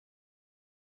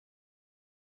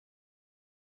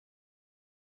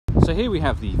So here we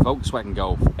have the Volkswagen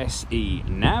Golf SE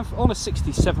Nav on a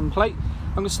 67 plate.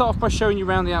 I'm going to start off by showing you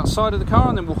around the outside of the car,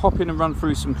 and then we'll hop in and run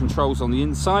through some controls on the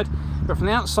inside. But from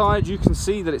the outside you can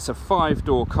see that it's a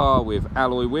 5-door car with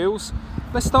alloy wheels.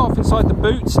 Let's start off inside the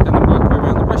boot and then work our way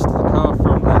around the rest of the car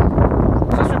from there.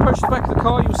 So as we approach the back of the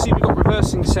car, you'll see we've got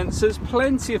reversing sensors,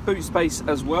 plenty of boot space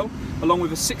as well, along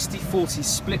with a 60/40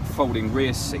 split folding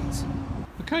rear seat.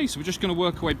 Okay, so we're just going to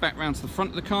work our way back round to the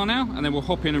front of the car now, and then we'll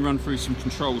hop in and run through some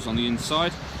controls on the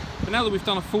inside. But now that we've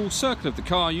done a full circle of the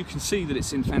car, you can see that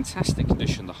it's in fantastic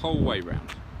condition the whole way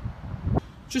round.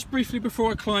 Just briefly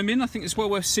before I climb in, I think it's well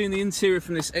worth seeing the interior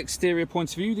from this exterior point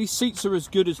of view. These seats are as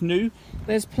good as new.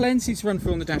 There's plenty to run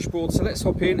through on the dashboard, so let's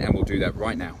hop in and we'll do that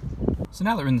right now. So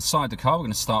now that we're inside the car, we're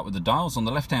going to start with the dials. On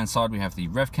the left hand side we have the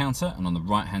rev counter, and on the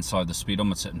right hand side the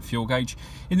speedometer and fuel gauge.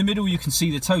 In the middle you can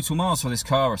see the total miles for this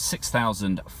car are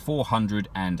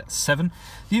 6,407.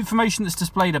 The information that's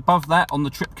displayed above that on the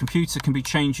trip computer can be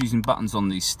changed using buttons on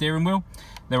the steering wheel.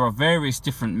 There are various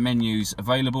different menus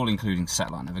available, including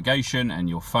satellite navigation and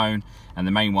your phone, and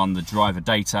the main one, the driver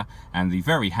data, and the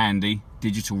very handy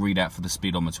digital readout for the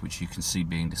speedometer, which you can see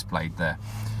being displayed there.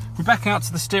 If we back out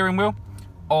to the steering wheel,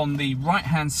 on the right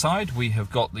hand side we have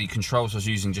got the controls I was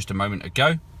using just a moment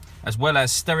ago, as well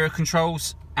as stereo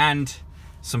controls and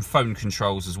some phone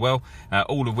controls as well,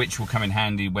 all of which will come in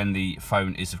handy when the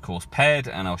phone is of course paired,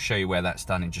 and I'll show you where that's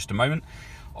done in just a moment.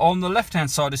 On the left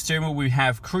hand side of the steering wheel we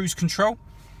have cruise control.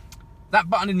 That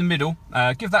button in the middle,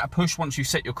 give that a push once you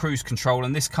set your cruise control,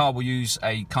 and this car will use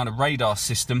a kind of radar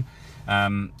system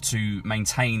to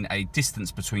maintain a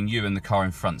distance between you and the car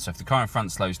in front. So if the car in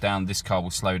front slows down, this car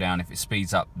will slow down. If it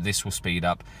speeds up, this will speed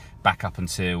up, back up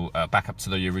to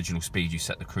the original speed you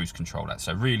set the cruise control at.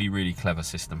 So really clever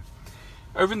system.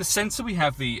 Over in the centre we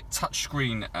have the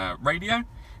touchscreen radio.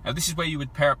 Now this is where you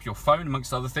would pair up your phone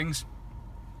amongst other things.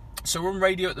 So we're on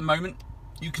radio at the moment.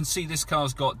 You can see this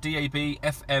car's got DAB,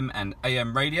 FM and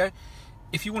AM radio.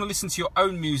 If you want to listen to your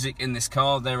own music in this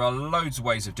car, there are loads of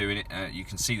ways of doing it. You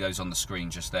can see those on the screen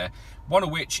just there. One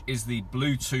of which is the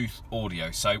Bluetooth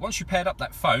audio. So once you paired up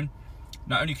that phone,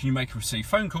 not only can you make and receive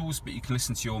phone calls, but you can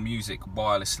listen to your music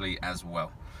wirelessly as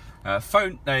well.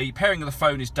 The pairing of the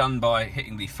phone is done by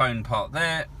hitting the phone part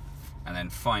there, and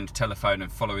then find telephone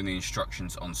and following the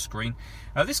instructions on screen.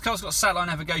 This car's got satellite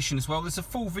navigation as well. There's a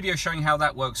full video showing how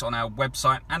that works on our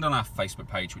website and on our Facebook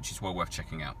page, which is well worth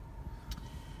checking out.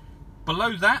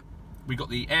 Below that, we've got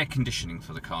the air conditioning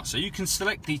for the car. So you can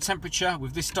select the temperature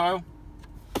with this dial,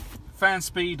 fan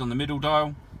speed on the middle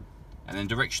dial, and then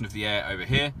direction of the air over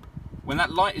here. When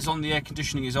that light is on, the air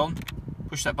conditioning is on.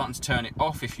 Push that button to turn it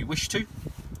off if you wish to.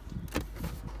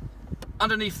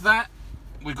 Underneath that,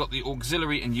 we've got the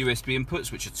auxiliary and USB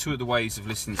inputs, which are two of the ways of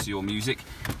listening to your music.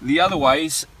 The other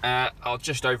ways are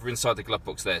just over inside the glove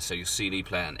box there, so your CD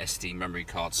player and SD memory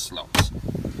card slots.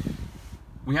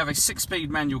 We have a 6-speed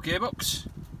manual gearbox.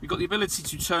 We've got the ability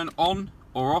to turn on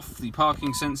or off the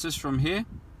parking sensors from here.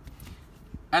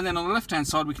 And then on the left hand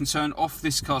side we can turn off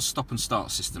this car's stop and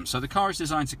start system. So the car is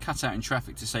designed to cut out in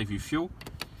traffic to save you fuel.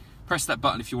 Press that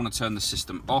button if you want to turn the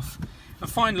system off. And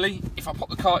finally, if I pop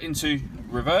the car into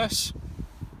reverse,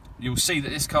 you'll see that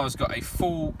this car has got a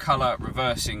full colour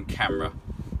reversing camera.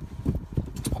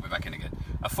 Let's pop it back in again.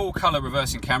 A full colour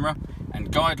reversing camera and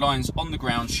guidelines on the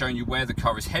ground showing you where the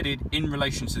car is headed in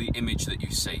relation to the image that you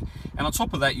see. And on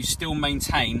top of that, you still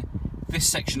maintain this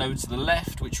section over to the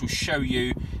left, which will show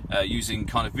you using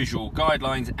kind of visual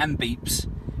guidelines and beeps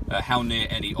how near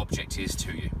any object is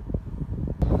to you.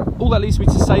 All that leaves me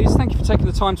to say is thank you for taking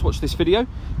the time to watch this video.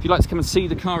 If you'd like to come and see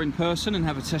the car in person and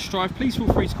have a test drive, please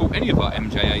feel free to call any of our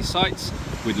MJA sites.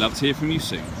 We'd love to hear from you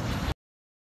soon.